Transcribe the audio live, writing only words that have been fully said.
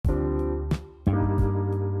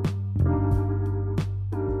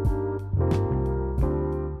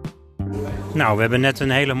Nou, we hebben net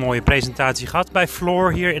een hele mooie presentatie gehad bij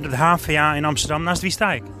Floor hier in het HVA in Amsterdam. Naast wie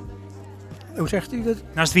sta ik? Hoe zegt u dat?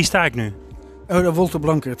 Naast wie sta ik nu? Wolter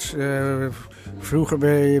Blankerts. Vroeger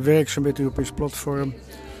werkzaam bij het Europees Platform.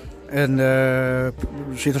 En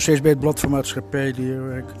zit nog steeds bij het Blad van Maatschappij, die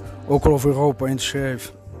ik ook al over Europa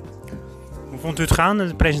inschreef. Hoe vond u het gaan,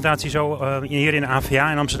 de presentatie zo hier in de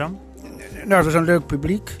HVA in Amsterdam? Nou, het was een leuk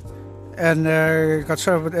publiek. En ik had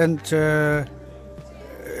zelf op het eind...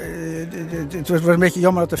 het was een beetje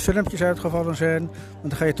jammer dat de filmpjes uitgevallen zijn. Want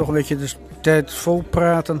dan ga je toch een beetje de tijd vol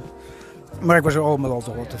praten. Maar ik was er al met al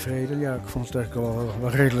toch wel tevreden. Ja, ik vond het eigenlijk wel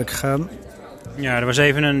redelijk gaan. Ja, er was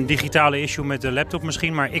even een digitale issue met de laptop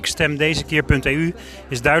misschien. Maar ikstemdezekeer.eu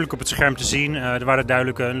is duidelijk op het scherm te zien. Er waren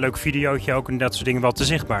duidelijk een leuk videootje ook en dat soort dingen wel te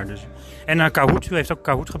zichtbaar. Dus. En Kahoot, u heeft ook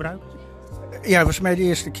Kahoot gebruikt? Ja, dat was mij de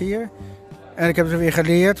eerste keer. En ik heb het weer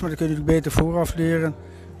geleerd, maar dat kun je natuurlijk beter vooraf leren.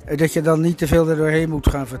 Dat je dan niet te veel er doorheen moet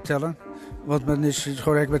gaan vertellen. Want men is gewoon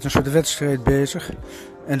eigenlijk met een soort wedstrijd bezig.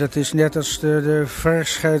 En dat is net als de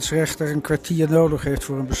VAR-scheidsrechter een kwartier nodig heeft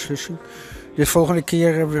voor een beslissing. Dus volgende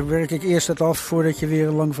keer werk ik eerst het af voordat je weer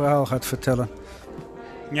een lang verhaal gaat vertellen.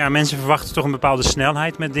 Ja, mensen verwachten toch een bepaalde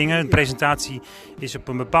snelheid met dingen. De presentatie is op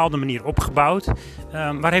een bepaalde manier opgebouwd.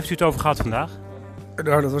 Waar heeft u het over gehad vandaag?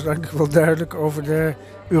 Nou, dat was eigenlijk wel duidelijk over de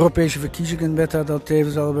Europese verkiezingen met daar dat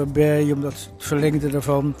tevens al bij, omdat het verlengde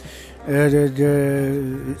daarvan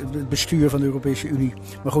het bestuur van de Europese Unie.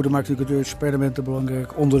 Maar goed, daar maakt natuurlijk het parlement een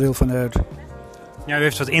belangrijk onderdeel van uit. Ja, u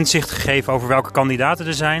heeft wat inzicht gegeven over welke kandidaten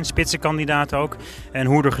er zijn, spitsenkandidaten ook, en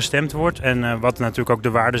hoe er gestemd wordt. En wat natuurlijk ook de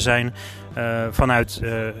waarden zijn vanuit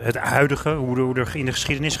het huidige, hoe er in de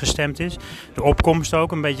geschiedenis gestemd is. De opkomst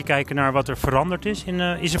ook, een beetje kijken naar wat er veranderd is.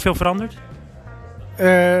 Is er veel veranderd?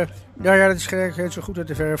 Nou ja, dat is gelijk zo goed uit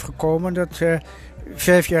de verf gekomen. Dat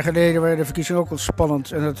 5 jaar geleden waren de verkiezingen ook wel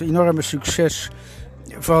spannend. En dat enorme succes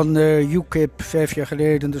van UKIP 5 jaar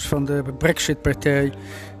geleden, dus van de Brexit-partij,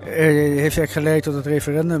 heeft eigenlijk geleid tot het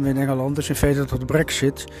referendum in Engeland. Dus in feite tot de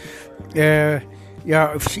Brexit.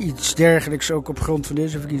 Ja, of iets dergelijks ook op grond van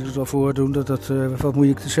deze verkiezingen zal voordoen, dat valt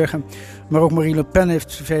moeilijk te zeggen. Maar ook Marine Le Pen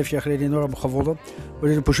heeft 5 jaar geleden enorm gewonnen,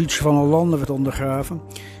 waardoor de positie van Hollande werd ondergraven.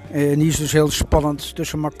 En die is dus heel spannend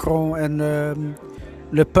tussen Macron en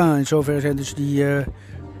Le Pen. In zoverre zijn dus die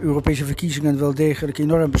Europese verkiezingen wel degelijk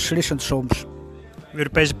enorm beslissend soms. Het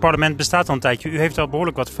Europese parlement bestaat al een tijdje. U heeft al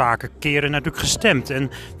behoorlijk wat vaker keren natuurlijk gestemd. En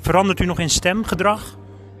verandert u nog in stemgedrag?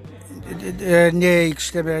 Nee, ik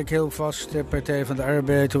stem eigenlijk heel vast de Partij van de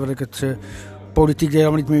Arbeid, hoewel ik het politiek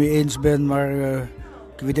helemaal niet mee eens ben. Maar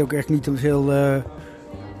ik weet ook echt niet een veel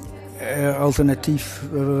alternatief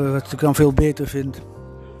wat ik dan veel beter vind.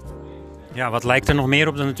 Ja, wat lijkt er nog meer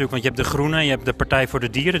op dan natuurlijk? Want je hebt de Groenen, je hebt de Partij voor de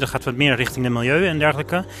Dieren. Dat gaat wat meer richting de milieu en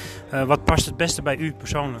dergelijke. Wat past het beste bij u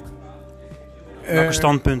persoonlijk? Welke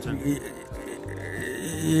standpunten?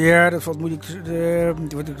 Ja, dat valt moeilijk.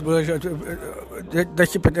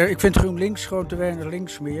 Ik vind GroenLinks gewoon te weinig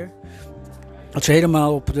links meer. Dat ze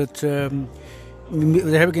helemaal op het...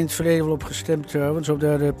 daar heb ik in het verleden wel op gestemd trouwens, op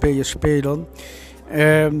de PSP dan.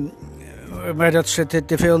 Maar dat ze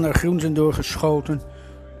te veel naar groen zijn doorgeschoten.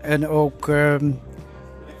 En ook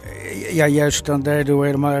juist dan daardoor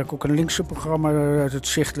helemaal ook een linkse programma uit het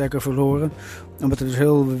zicht lekker verloren. Omdat er dus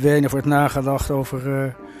heel weinig wordt nagedacht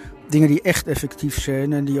over dingen die echt effectief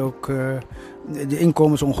zijn en die ook de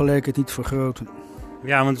inkomensongelijkheid niet vergroten.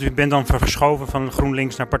 Ja, want u bent dan verschoven van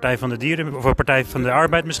GroenLinks naar Partij van de Dieren, of Partij van de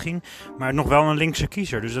Arbeid misschien, maar nog wel een linkse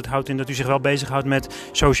kiezer. Dus dat houdt in dat u zich wel bezighoudt met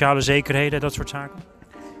sociale zekerheden, dat soort zaken?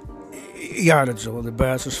 Ja, dat is wel de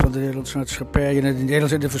basis van de Nederlandse maatschappij. En in Nederland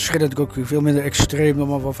zijn de verschillen natuurlijk ook veel minder extreem dan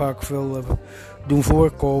wat we vaak veel doen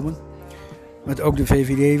voorkomen. Want ook de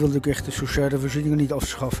VVD wil natuurlijk echt de sociale voorzieningen niet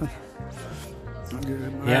afschaffen.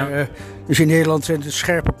 Maar, dus in Nederland zijn de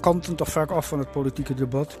scherpe kanten toch vaak af van het politieke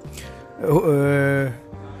debat.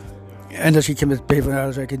 En dan zit je met PvdA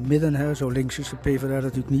dus eigenlijk in het midden. Hè. Zo links is de PvdA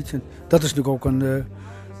natuurlijk niet. En dat is natuurlijk ook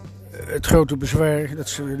het grote bezwaar, dat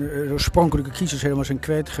ze de oorspronkelijke kiezers helemaal zijn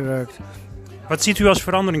kwijtgeraakt. Wat ziet u als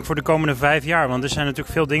verandering voor de komende 5 jaar? Want er zijn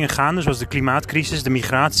natuurlijk veel dingen gaande, zoals de klimaatcrisis, de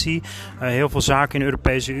migratie. Heel veel zaken in de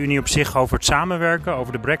Europese Unie op zich over het samenwerken,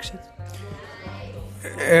 over de Brexit.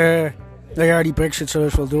 Nou ja, die Brexit zal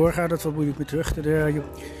dus wel doorgaan, dat valt moeilijk meer terug te draaien.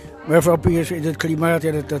 Maar voor in het klimaat,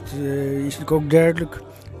 ja, dat is natuurlijk ook duidelijk.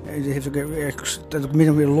 Dat staat ook min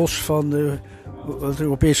of meer los van wat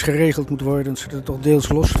Europees geregeld moet worden. Dat staat er toch deels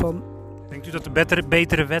los van. Denkt u dat er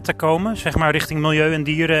betere wetten komen, zeg maar richting milieu en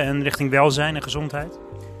dieren en richting welzijn en gezondheid?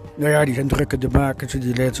 Nou ja, die zijn drukker te maken,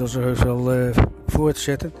 die leiden zal ze wel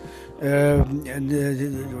voortzetten.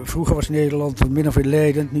 Vroeger was Nederland min of meer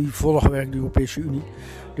leidend, nu volgen we de Europese Unie.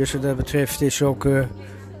 Dus wat dat betreft is ook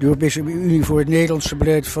de Europese Unie voor het Nederlandse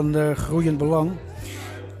beleid van groeiend belang.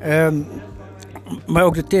 Maar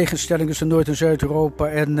ook de tegenstelling tussen Noord- en Zuid-Europa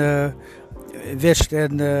en West-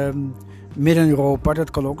 en Midden-Europa,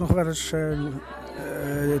 dat kan ook nog wel eens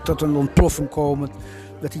tot een ontploffing komen.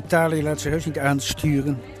 Dat Italië laat zich heus niet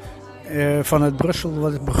aansturen vanuit Brussel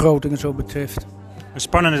wat de begrotingen zo betreft. Een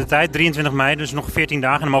spannende tijd, 23 mei, dus nog 14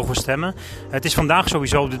 dagen en dan mogen we stemmen. Het is vandaag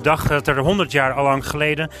sowieso de dag dat er 100 jaar al lang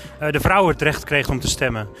geleden de vrouwen het recht kregen om te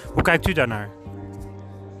stemmen. Hoe kijkt u daarnaar?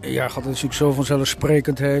 Ja, dat is natuurlijk zo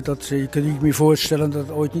vanzelfsprekendheid dat je kunt niet meer voorstellen dat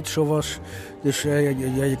het ooit niet zo was. Dus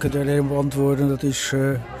je kunt er alleen maar antwoorden dat is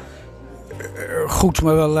goed,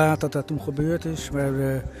 maar wel laat dat dat toen gebeurd is. Maar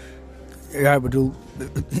ja, ik bedoel,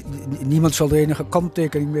 niemand zal er enige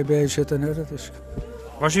kanttekening mee bijzetten. Hè? Dat is...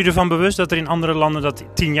 Was u ervan bewust dat er in andere landen dat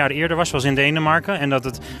 10 jaar eerder was, zoals in Denemarken, en dat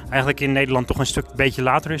het eigenlijk in Nederland toch een beetje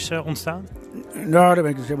later is ontstaan? Nou, daar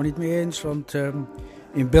ben ik het helemaal niet mee eens, want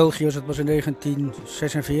in België was het pas in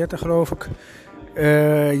 1946, geloof ik.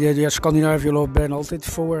 Scandinavië loopt bijna altijd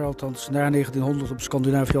voor, althans na 1900 op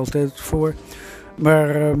Scandinavië altijd voor.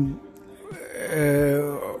 Maar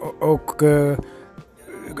ook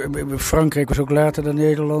Frankrijk was ook later dan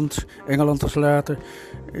Nederland, Engeland was later.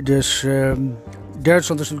 Dus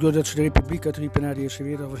Duitsland is natuurlijk dat ze de republiek uitriepen na de Eerste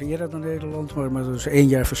Wereldoorlog was eerder dan Nederland, maar dat is 1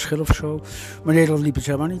 jaar verschil of zo. Maar Nederland liep het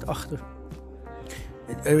helemaal niet achter.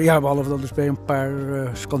 Ja, behalve dan dus bij een paar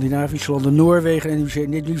Scandinavische landen. Noorwegen en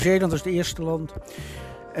Nieuw-Zeeland was het eerste land.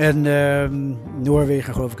 En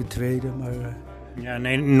Noorwegen geloof ik het tweede. Maar, ja,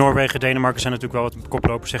 nee, Noorwegen en Denemarken zijn natuurlijk wel wat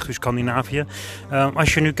koplopers, zegt u Scandinavië.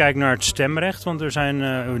 Als je nu kijkt naar het stemrecht, want er zijn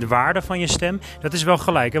de waarden van je stem, dat is wel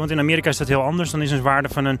gelijk. Hè? Want in Amerika is dat heel anders. Dan is een waarde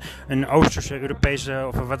van een Oosterse, Europese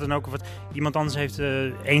of wat dan ook. Iemand anders heeft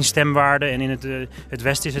 1 stemwaarde en in het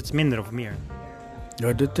Westen is het minder of meer.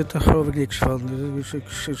 Ja, daar geloof ik niks van.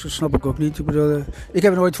 Dat snap ik ook niet. Ik bedoel, ik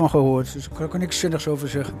heb er nooit van gehoord, dus ik kan er niks zinnigs over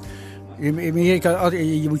zeggen. In Amerika,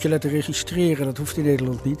 je moet je laten registreren, dat hoeft in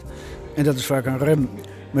Nederland niet. En dat is vaak een rem.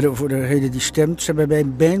 Maar voor degene die stemt, zijn bij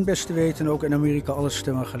mijn beste weten ook in Amerika alle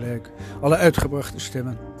stemmen gelijk. Alle uitgebrachte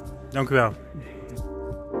stemmen. Dank u wel.